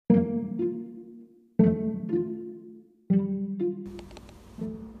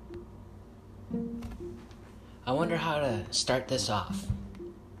I wonder how to start this off.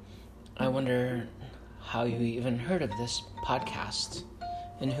 I wonder how you even heard of this podcast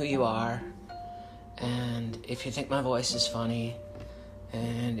and who you are, and if you think my voice is funny,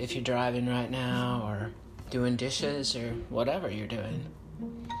 and if you're driving right now or doing dishes or whatever you're doing.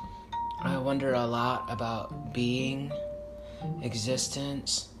 I wonder a lot about being,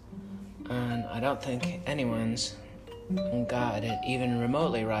 existence, and I don't think anyone's got it even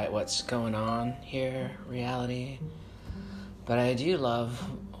remotely right what's going on here, reality. But I do love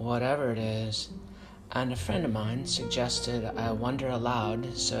whatever it is, and a friend of mine suggested I wonder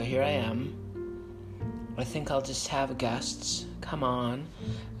aloud, so here I am. I think I'll just have guests come on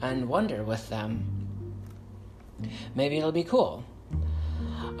and wonder with them. Maybe it'll be cool.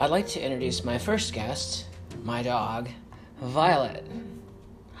 I'd like to introduce my first guest, my dog, Violet.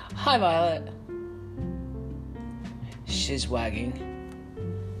 Hi, Violet. She's wagging.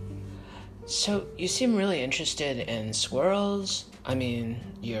 So, you seem really interested in squirrels. I mean,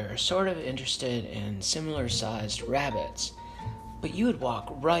 you're sort of interested in similar-sized rabbits, but you would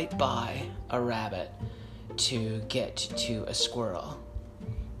walk right by a rabbit to get to a squirrel.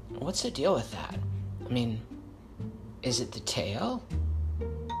 What's the deal with that? I mean, is it the tail?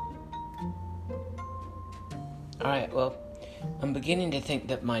 Alright, well, I'm beginning to think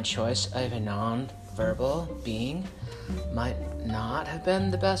that my choice of a non-verbal being might not have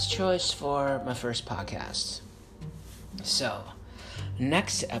been the best choice for my first podcast. So,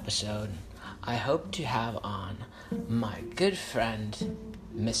 next episode, I hope to have on my good friend,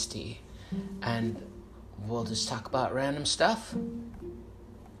 Misty, and we'll just talk about random stuff.